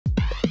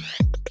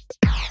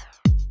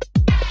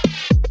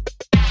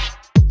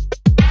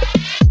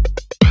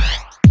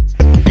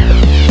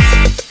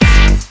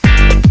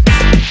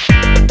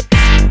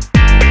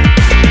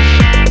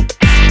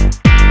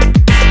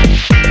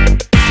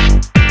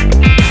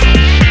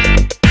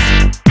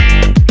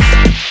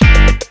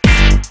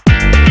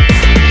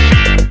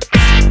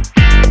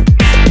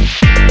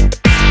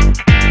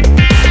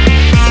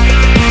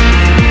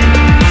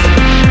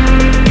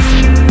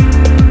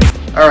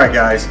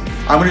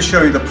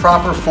show you the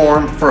proper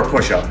form for a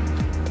push-up.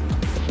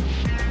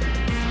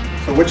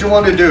 So what you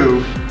want to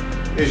do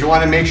is you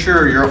want to make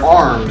sure your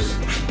arms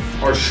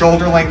are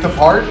shoulder length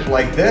apart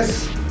like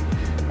this,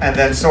 and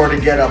then sort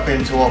of get up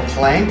into a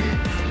plank.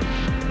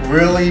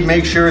 Really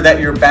make sure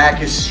that your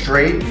back is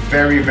straight,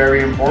 very,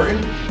 very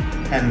important.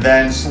 And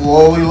then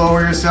slowly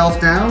lower yourself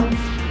down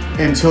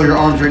until your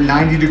arms are at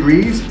 90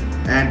 degrees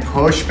and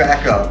push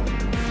back up.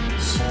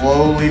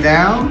 Slowly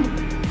down,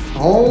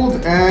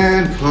 hold,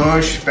 and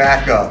push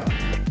back up.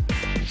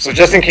 So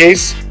just in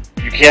case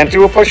you can't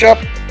do a push-up,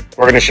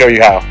 we're gonna show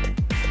you how.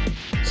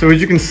 So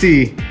as you can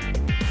see,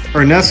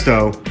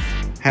 Ernesto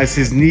has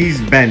his knees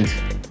bent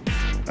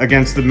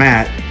against the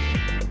mat,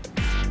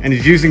 and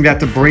he's using that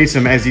to brace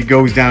him as he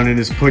goes down in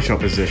his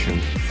push-up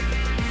position.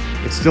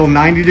 It's still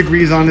 90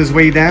 degrees on his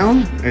way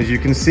down, as you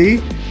can see,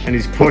 and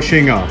he's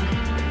pushing up.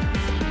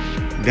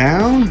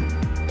 Down,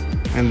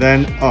 and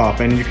then up,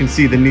 and you can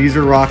see the knees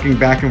are rocking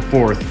back and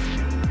forth,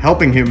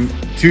 helping him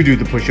to do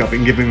the push-up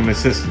and giving him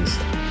assistance.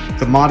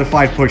 It's a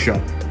modified push-up.